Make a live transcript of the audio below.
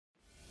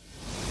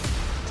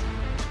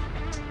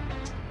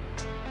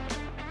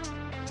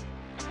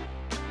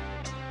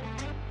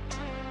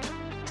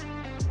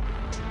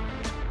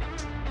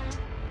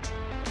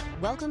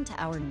Welcome to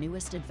our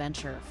newest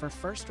adventure for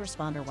first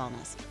responder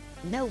wellness.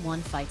 No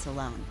one fights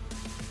alone.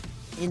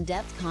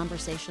 In-depth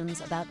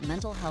conversations about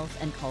mental health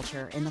and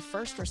culture in the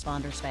first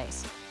responder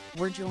space.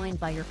 We're joined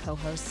by your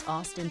co-hosts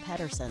Austin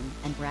Pedersen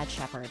and Brad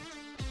Shepard.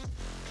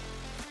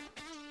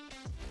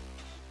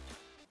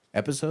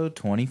 Episode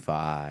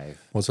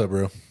 25. What's up,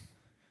 bro?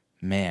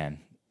 Man,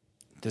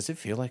 does it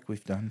feel like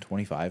we've done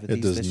 25 of It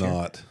these does this year?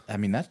 not. I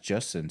mean, that's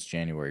just since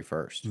January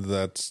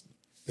 1st.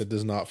 It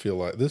does not feel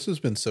like this has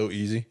been so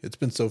easy. It's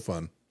been so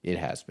fun. It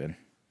has been.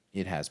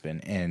 It has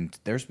been. And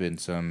there's been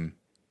some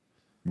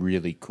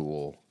really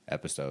cool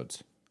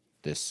episodes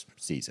this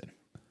season.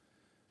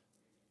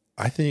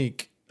 I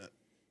think,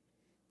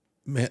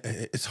 man,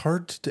 it's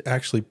hard to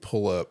actually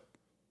pull up,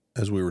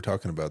 as we were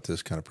talking about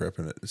this, kind of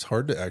prepping it. It's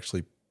hard to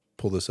actually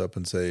pull this up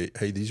and say,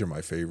 hey, these are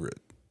my favorite,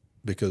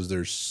 because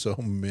there's so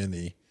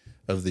many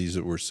of these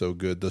that were so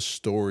good. The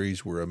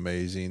stories were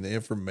amazing. The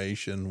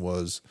information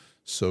was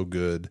so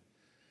good.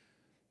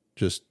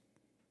 Just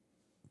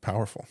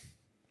powerful.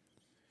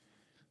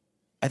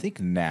 I think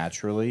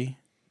naturally,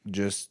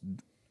 just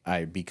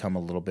I become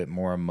a little bit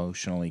more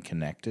emotionally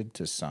connected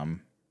to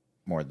some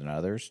more than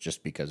others,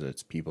 just because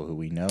it's people who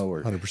we know,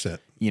 or 100%.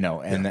 you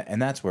know,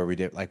 and that's where we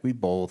did. Like, we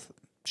both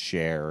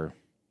share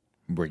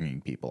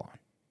bringing people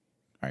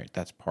on, right?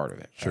 That's part of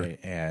it, Sure. right?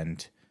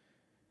 And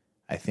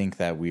I think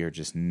that we are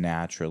just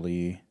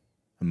naturally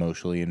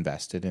emotionally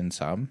invested in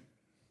some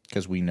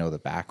because we know the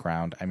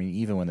background. I mean,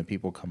 even when the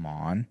people come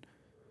on,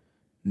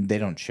 they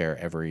don't share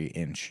every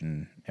inch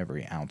and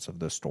every ounce of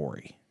the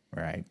story,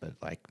 right? But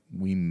like,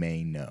 we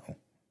may know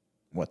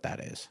what that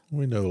is.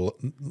 We know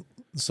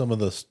some of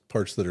the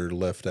parts that are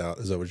left out.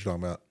 Is that what you're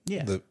talking about?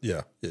 Yeah.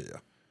 Yeah.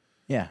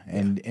 Yeah,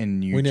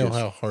 and you We know just,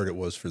 how hard it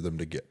was for them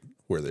to get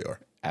where they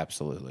are.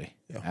 absolutely,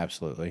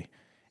 absolutely.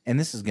 And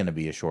this is going to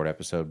be a short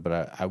episode,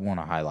 but I want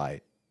to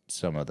highlight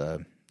some of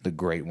the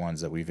great ones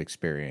that we've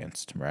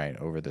experienced, right,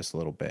 over this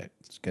little bit.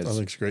 I Because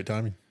think it's great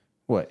timing.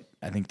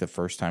 I think the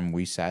first time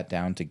we sat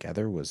down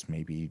together was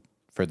maybe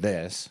for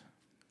this,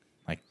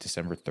 like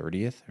December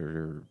 30th,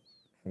 or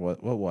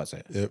what was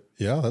it?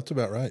 Yeah, that's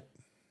about right.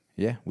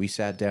 Yeah, we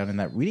sat down in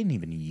that. We didn't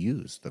even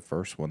use the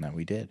first one that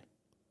we did.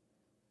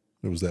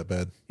 It was that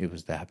bad. It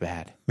was that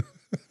bad.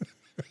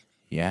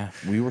 Yeah,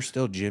 we were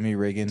still Jimmy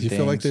rigging Do you things.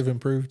 feel like they've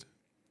improved?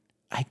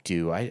 I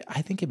do. I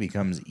think it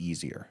becomes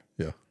easier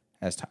Yeah.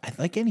 as time,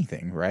 like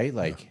anything, right?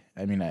 Like,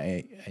 I mean,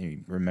 I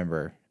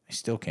remember I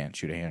still can't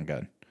shoot a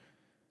handgun,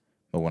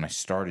 but when I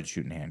started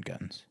shooting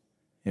handguns,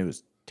 it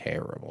was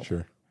terrible.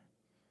 Sure.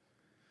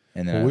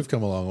 And then Well, we've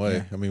come a long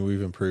way. I mean,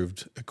 we've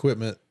improved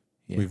equipment.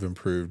 Yeah. We've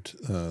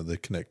improved the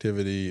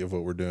connectivity of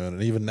what we're doing.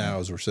 And even now,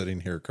 as we're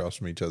sitting here across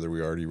from each other,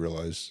 we already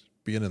realize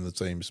being in the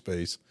same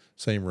space,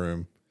 same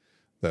room,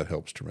 that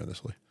helps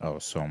tremendously. oh,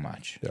 so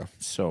much. Yeah.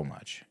 So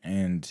much.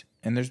 And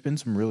there's been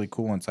some really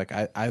cool ones. Like,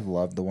 I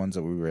love the ones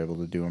that we were able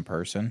to do in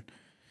person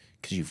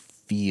because you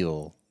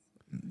feel,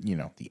 you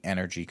know, the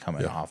energy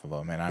coming off of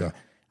them. And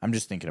I'm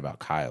just thinking about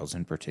Kyle's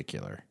in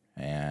particular.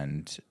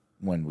 And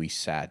when we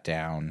sat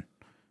down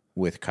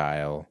with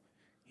Kyle,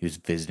 he was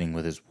visiting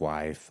with his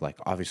wife. Like,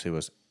 obviously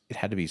it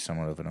had to be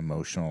somewhat of an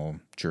emotional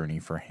journey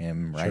for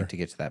him, right? Sure. To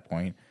get to that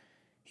point.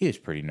 He was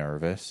pretty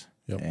nervous.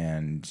 Yep.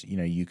 And, you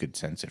know, you could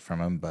sense it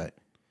from him, but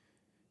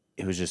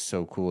it was just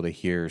so cool to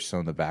hear some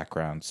of the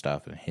background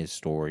stuff and his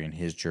story and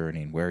his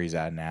journey and where he's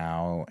at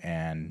now.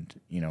 And,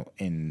 you know,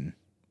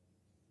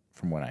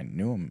 from when I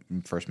knew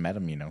him, first met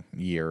him, you know, a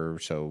year or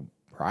so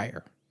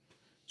prior.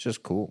 It's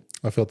just cool.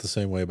 I felt the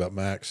same way about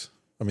Max.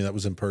 I mean, that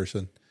was in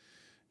person.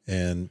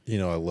 And, you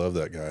know, I love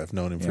that guy. I've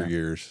known him for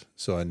years.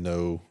 So I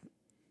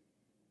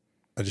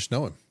just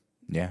know him.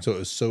 Yeah. So it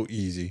was so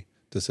easy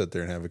to sit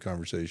there and have a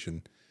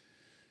conversation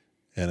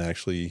and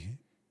actually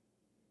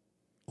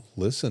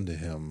listen to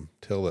him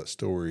tell that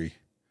story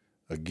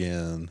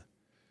again,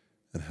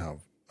 and how,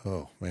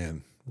 oh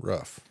man,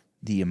 rough.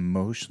 The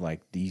emotion, like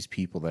these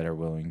people that are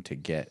willing to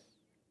get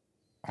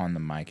on the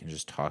mic and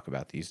just talk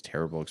about these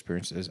terrible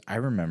experiences. I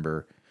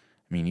remember,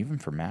 I mean, even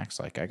for Max,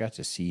 like, I got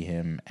to see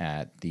him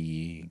at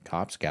the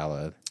Cops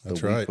Gala the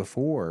week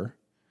before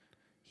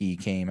he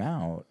came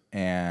out,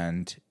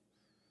 and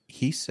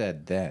he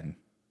said then,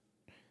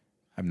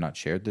 I've not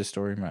shared this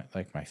story.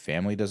 My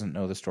family doesn't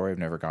know the story. I've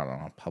never gone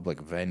on a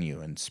public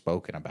venue and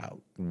spoken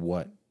about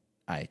what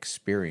I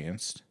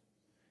experienced.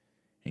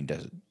 And he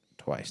does it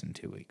twice in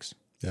 2 weeks.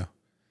 Yeah.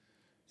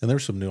 And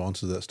there's some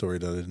nuances of that story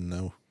that I didn't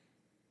know.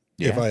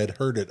 Yeah. If I had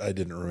heard it, I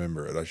didn't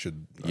remember it. I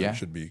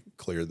should be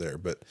clear there.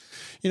 But,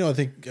 you know, I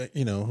think,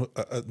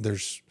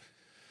 there's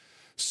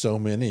so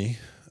many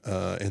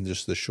in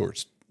just the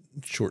short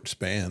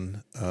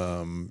span.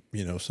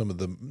 You know, some of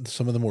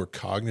the more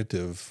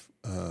cognitive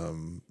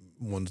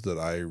ones that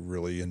I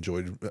really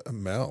enjoyed.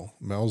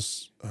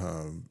 Mel's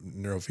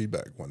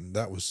neurofeedback one,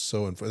 that was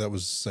that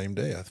was the same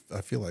day.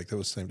 I feel like that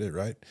was the same day,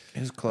 right? It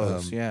was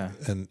close, yeah.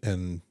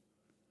 And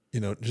you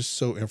know, just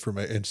so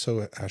and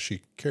so how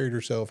she carried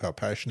herself, how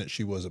passionate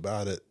she was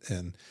about it.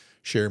 And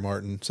Sherry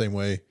Martin, same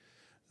way.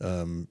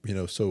 You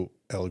know, so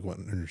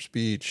eloquent in her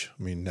speech.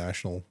 I mean,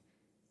 National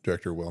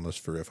Director of Wellness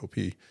for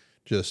FOP,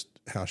 just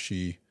how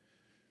she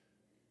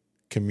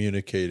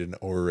communicated and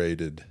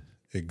orated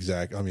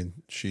I mean,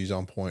 she's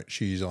on point.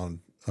 She's on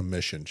a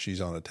mission. She's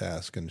on a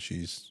task, and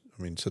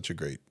such a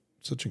great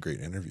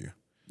interview.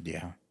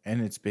 Yeah.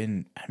 And it's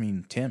been, I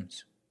mean,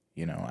 Tim's,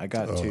 I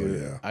got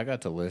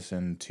to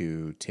listen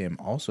to Tim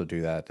also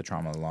do that at the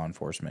Trauma Law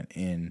Enforcement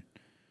in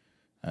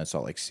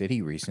Salt Lake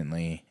City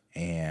recently.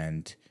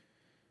 And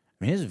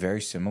I mean, it's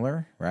very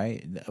similar,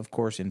 right? Of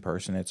course, in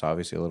person, it's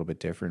obviously a little bit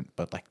different,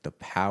 but like the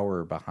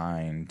power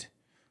behind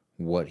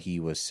what he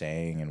was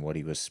saying and what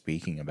he was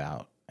speaking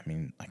about, I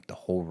mean, like the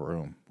whole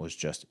room was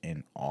just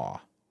in awe.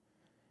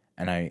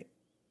 And I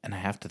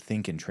have to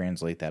think and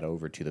translate that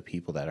over to the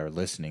people that are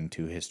listening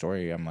to his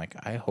story. I'm like,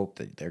 I hope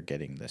that they're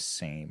getting the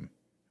same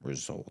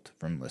result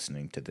from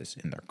listening to this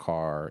in their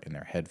car, in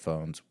their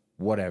headphones,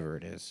 whatever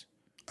it is.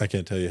 I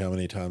can't tell you how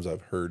many times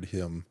I've heard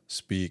him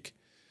speak,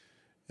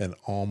 and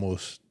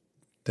almost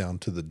down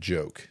to the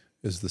joke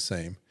is the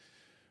same.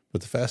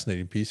 But the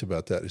fascinating piece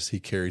about that is he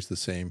carries the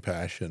same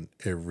passion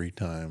every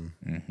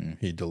time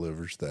he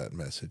delivers that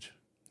message.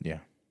 Yeah.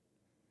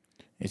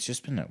 It's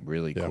just been a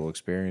really cool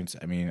experience.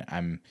 I mean,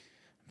 I'm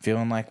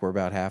feeling like we're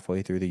about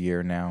halfway through the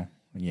year now,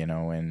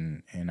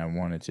 and I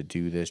wanted to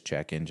do this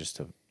check-in just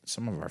to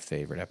some of our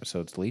favorite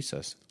episodes.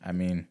 Lisa's. I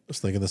mean, I was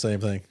thinking the same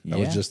thing. I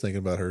was just thinking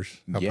about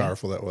hers, how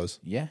powerful that was.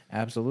 Yeah,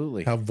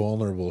 absolutely. How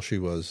vulnerable she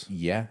was.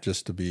 Yeah.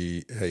 Just to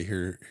be, hey,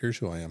 here's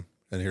who I am,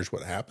 and here's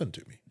what happened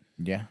to me.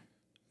 Yeah.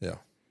 Yeah.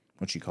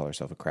 What'd she call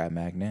herself, a crab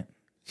magnet?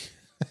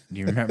 Do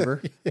you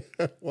remember?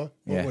 What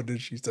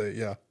did she say?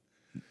 Yeah.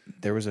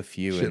 There was a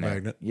few Shit in there.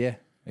 magnet. Yeah.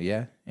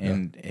 Yeah.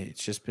 And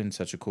it's just been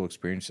such a cool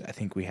experience. I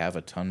think we have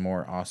a ton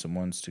more awesome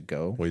ones to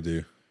go. We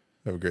do.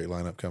 Have a great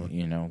lineup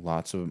coming.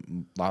 Lots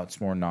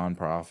more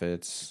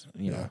nonprofits,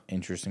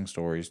 interesting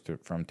stories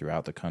from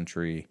throughout the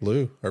country.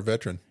 Lou, our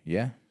veteran.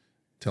 Yeah.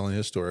 Telling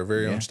his story. Our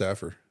very own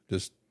staffer.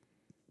 Just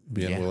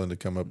being willing to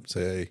come up and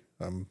say,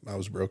 hey, I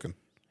was broken.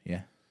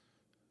 Yeah.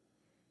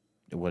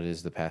 What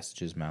is the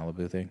Passages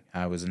Malibu thing?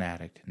 I was an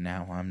addict.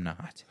 Now I'm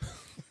not.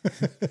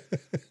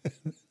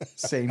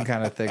 Same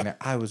kind of thing.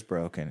 I was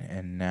broken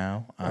and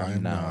now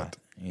I'm not.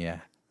 Yeah.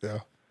 Yeah.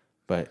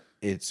 But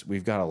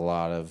we've got a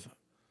lot of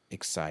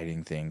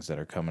exciting things that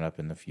are coming up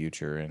in the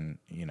future. And,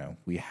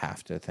 we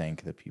have to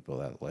thank the people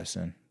that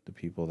listen, the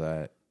people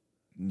that,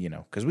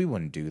 because we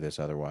wouldn't do this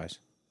otherwise.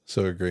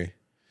 So agree.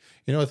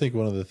 I think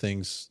one of the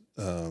things,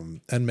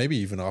 and maybe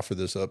even offer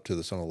this up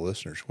to some of the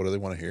listeners, what do they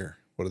want to hear?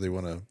 What do they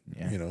want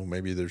to,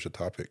 maybe there's a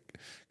topic,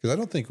 because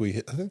I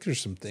think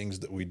there's some things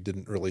that we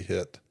didn't really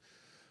hit.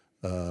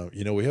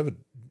 We haven't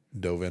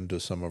dove into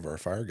some of our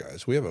fire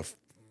guys. We have a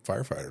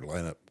firefighter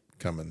lineup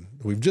coming.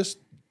 We've just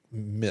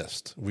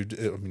missed. We've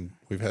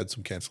had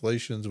some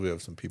cancellations. We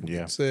have some people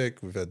getting sick.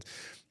 We've had,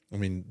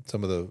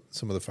 some of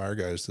the fire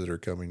guys that are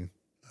coming.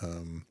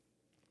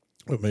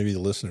 But maybe the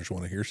listeners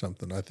want to hear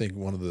something. I think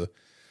one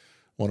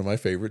of my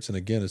favorites, and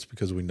again, it's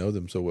because we know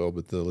them so well,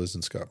 but the Liz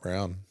and Scott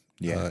Brown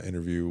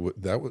interview,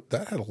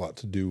 that had a lot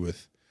to do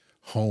with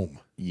home.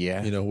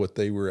 Yeah. What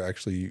they were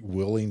actually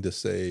willing to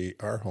say,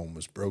 our home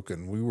was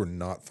broken. We were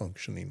not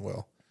functioning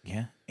well.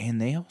 Yeah.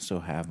 And they also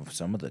have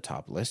some of the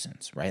top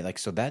listens, right? Like,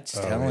 so that's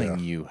telling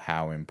you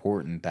how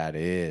important that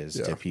is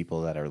to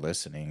people that are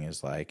listening,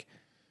 is like,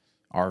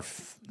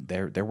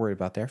 they're worried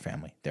about their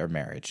family, their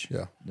marriage,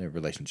 their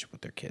relationship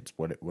with their kids,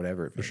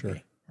 whatever it may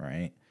be,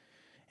 right?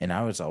 And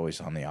I was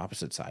always on the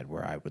opposite side,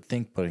 where I would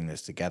think putting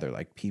this together,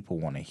 like, people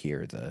want to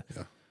hear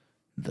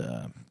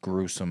the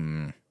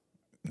gruesome,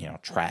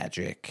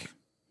 tragic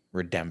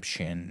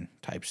redemption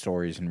type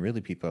stories, and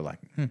really people are like,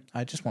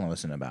 I just want to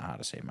listen about how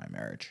to save my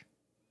marriage.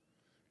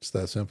 It's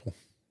that simple.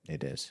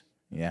 It is.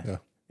 Yeah.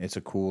 It's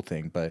a cool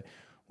thing, but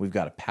we've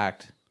got a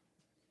packed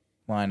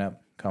lineup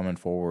coming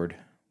forward.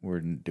 We're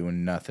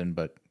doing nothing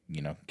but,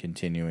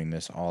 continuing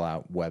this all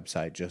out.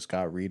 Website just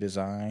got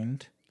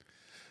redesigned.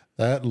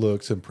 That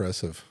looks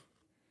impressive.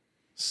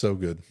 So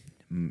good.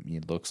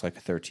 It looks like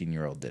a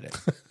 13-year-old did it.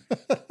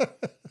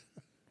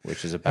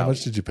 Which is about, how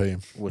much did you pay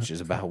him? Which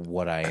is about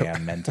what I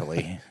am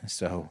mentally.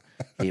 So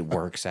it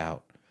works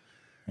out.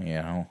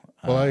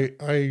 Well,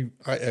 I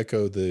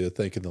echo the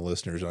thanking the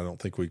listeners. I don't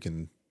think we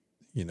can,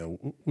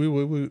 we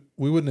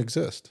wouldn't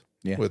exist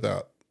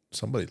without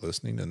somebody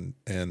listening.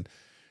 And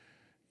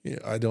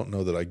I don't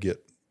know that I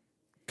get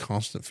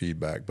constant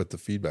feedback, but the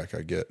feedback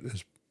I get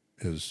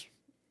is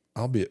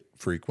albeit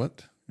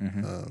frequent,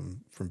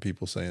 from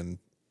people saying,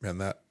 man,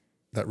 that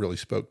really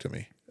spoke to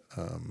me.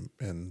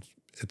 And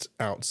it's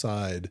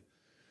outside.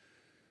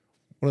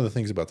 One of the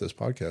things about this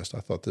podcast,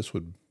 I thought this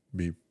would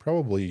be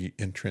probably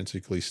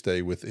intrinsically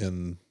stay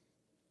within,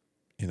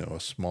 a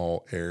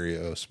small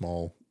area, a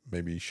small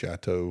maybe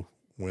chateau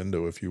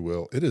window, if you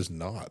will. It is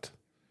not.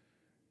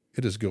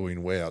 It is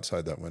going way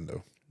outside that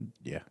window.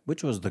 Yeah,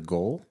 which was the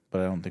goal,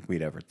 but I don't think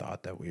we'd ever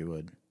thought that we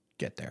would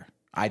get there.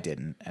 I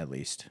didn't, at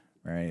least,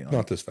 right?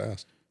 Not this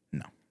fast.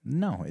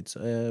 No, it's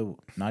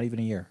not even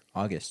a year.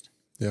 August.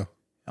 Yeah.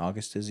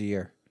 August is a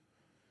year.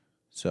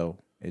 So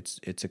it's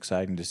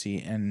exciting to see.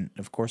 And,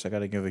 of course, I got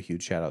to give a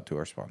huge shout-out to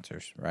our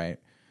sponsors, right?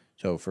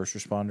 So First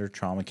Responder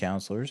Trauma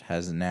Counselors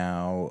has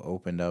now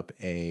opened up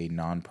a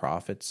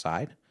nonprofit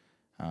side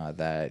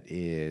that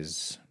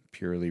is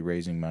purely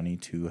raising money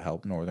to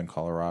help Northern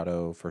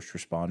Colorado first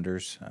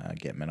responders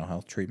get mental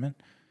health treatment.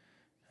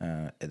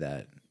 And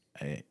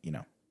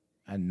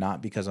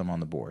not because I'm on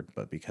the board,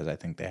 but because I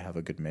think they have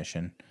a good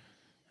mission.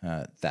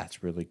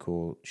 That's really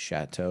cool.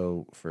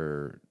 Chateau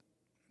for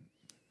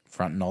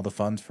fronting all the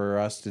funds for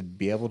us to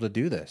be able to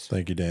do this.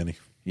 Thank you, Danny.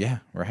 Yeah,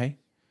 right.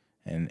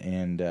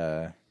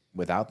 And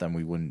without them,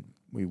 we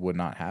would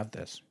not have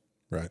this.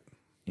 Right.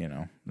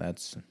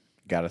 That's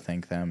got to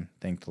thank them,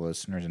 thank the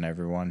listeners and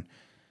everyone.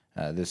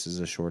 This is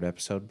a short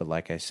episode, but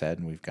like I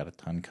said, we've got a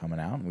ton coming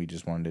out, and we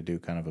just wanted to do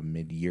kind of a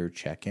mid-year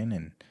check-in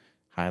and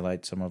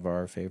highlight some of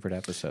our favorite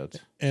episodes.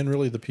 And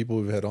really the people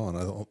we've had on,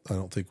 I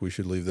don't think we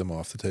should leave them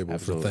off the table.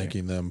 Absolutely. For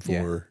thanking them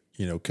for,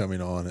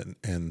 coming on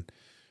and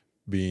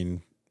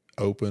being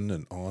open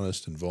and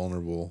honest and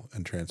vulnerable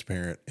and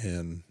transparent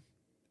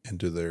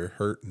into their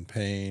hurt and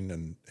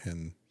pain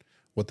and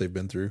what they've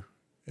been through.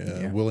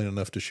 Willing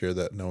enough to share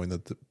that, knowing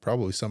that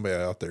probably somebody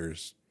out there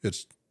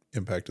it's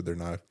impacted their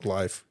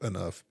life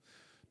enough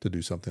to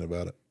do something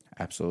about it.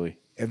 Absolutely.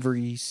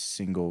 Every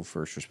single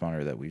first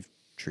responder that we've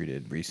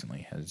treated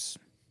recently has,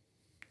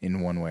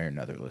 in one way or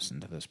another,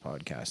 listened to this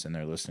podcast, and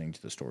they're listening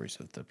to the stories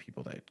of the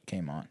people that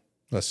came on.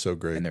 That's so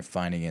great. And they're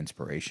finding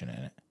inspiration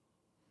in it.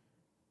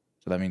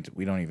 So that means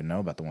we don't even know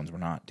about the ones we're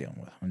not dealing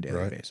with on a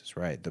daily basis,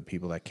 right? The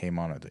people that came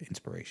on are the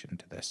inspiration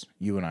to this.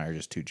 You and I are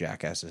just two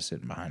jackasses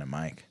sitting behind a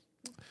mic.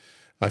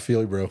 I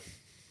feel you, bro.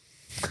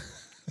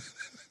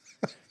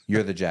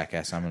 You're the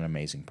jackass. I'm an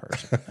amazing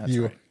person. That's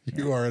you right.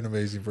 You are an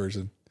amazing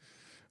person.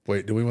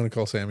 Wait, do we want to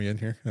call Sammy in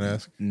here and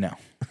ask? No,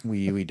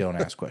 we don't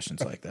ask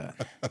questions like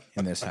that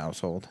in this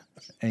household.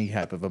 Any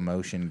type of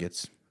emotion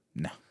gets,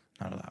 not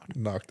allowed.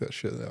 Knock that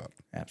shit out.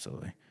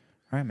 Absolutely.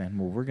 All right, man.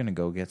 Well, we're going to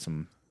go get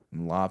some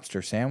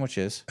lobster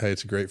sandwiches. Hey,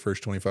 it's a great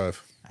first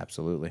 25.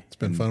 Absolutely. It's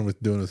been fun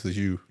with doing this with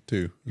you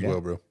too, as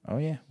well, bro. Oh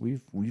yeah,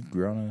 we've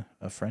grown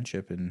a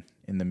friendship in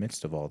the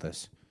midst of all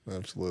this.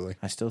 Absolutely.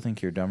 I still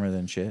think you're dumber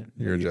than shit.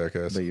 You're a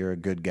jackass, but you're a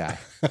good guy.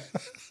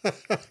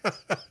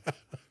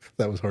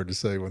 That was hard to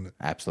say, wasn't it?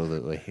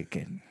 Absolutely.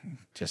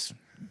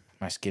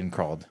 My skin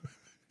crawled.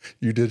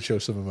 You did show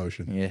some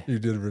emotion. Yeah, you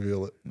did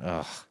reveal it.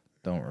 Ugh,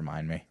 don't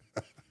remind me.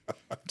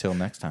 Till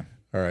next time.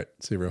 All right,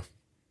 see you, bro.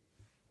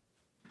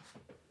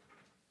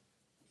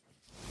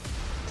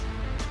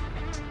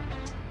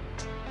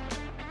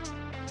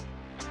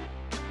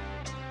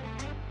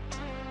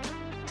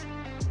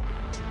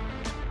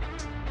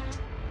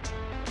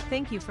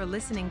 Thank you for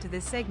listening to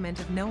this segment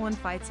of No One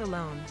Fights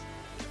Alone.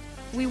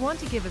 We want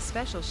to give a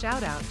special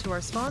shout out to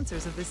our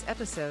sponsors of this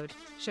episode,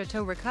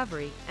 Chateau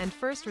Recovery and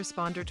First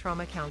Responder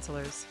Trauma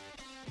Counselors.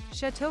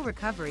 Chateau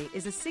Recovery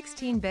is a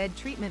 16-bed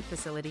treatment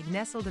facility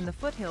nestled in the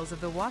foothills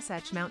of the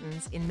Wasatch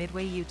Mountains in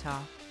Midway,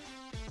 Utah.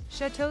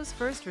 Chateau's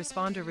First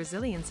Responder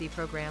Resiliency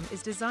Program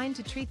is designed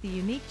to treat the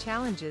unique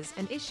challenges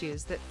and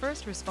issues that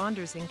first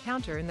responders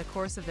encounter in the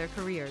course of their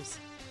careers.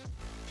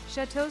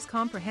 Chateau's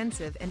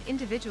comprehensive and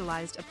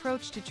individualized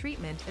approach to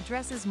treatment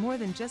addresses more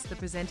than just the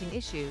presenting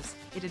issues,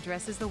 it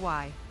addresses the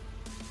why.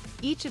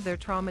 Each of their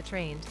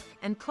trauma-trained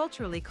and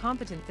culturally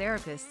competent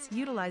therapists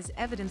utilize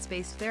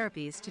evidence-based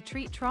therapies to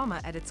treat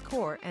trauma at its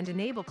core and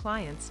enable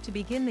clients to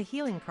begin the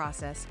healing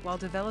process while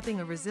developing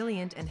a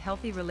resilient and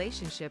healthy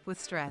relationship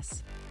with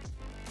stress.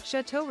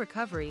 Chateau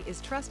Recovery is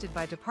trusted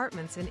by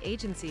departments and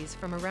agencies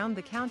from around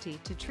the county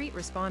to treat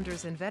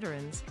responders and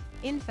veterans.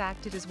 In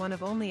fact, it is one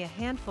of only a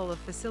handful of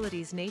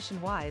facilities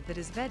nationwide that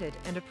is vetted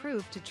and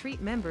approved to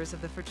treat members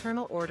of the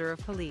Fraternal Order of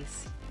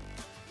Police.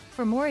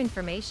 For more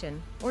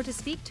information, or to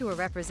speak to a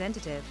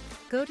representative,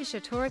 go to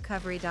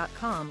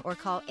chateaurecovery.com or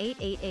call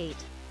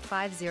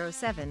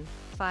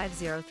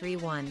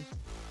 888-507-5031.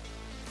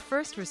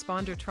 First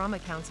Responder Trauma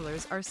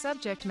Counselors are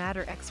subject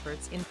matter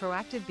experts in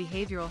proactive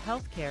behavioral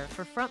health care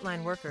for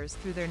frontline workers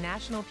through their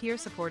National Peer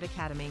Support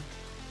Academy.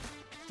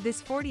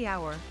 This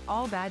 40-hour,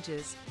 all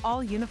badges,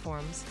 all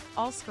uniforms,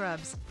 all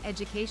scrubs,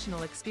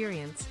 educational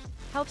experience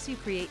helps you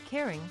create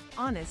caring,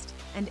 honest,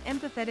 and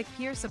empathetic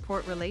peer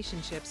support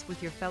relationships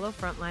with your fellow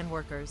frontline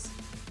workers.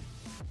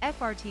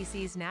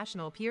 FRTC's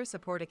National Peer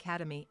Support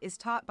Academy is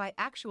taught by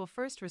actual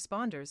first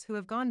responders who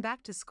have gone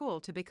back to school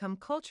to become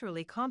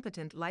culturally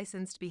competent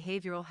licensed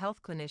behavioral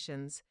health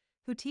clinicians,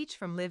 who teach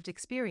from lived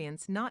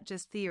experience, not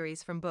just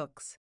theories from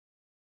books.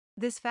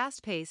 This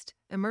fast-paced,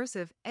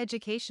 immersive,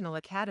 educational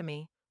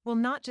academy will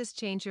not just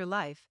change your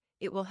life,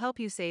 it will help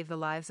you save the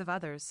lives of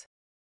others.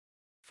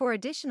 For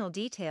additional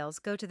details,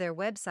 go to their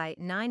website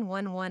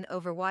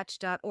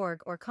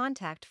 911overwatch.org or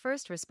contact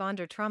First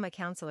Responder Trauma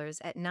Counselors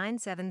at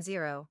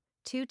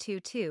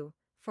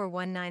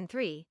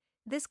 970-222-4193.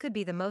 This could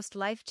be the most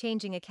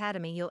life-changing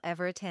academy you'll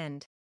ever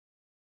attend.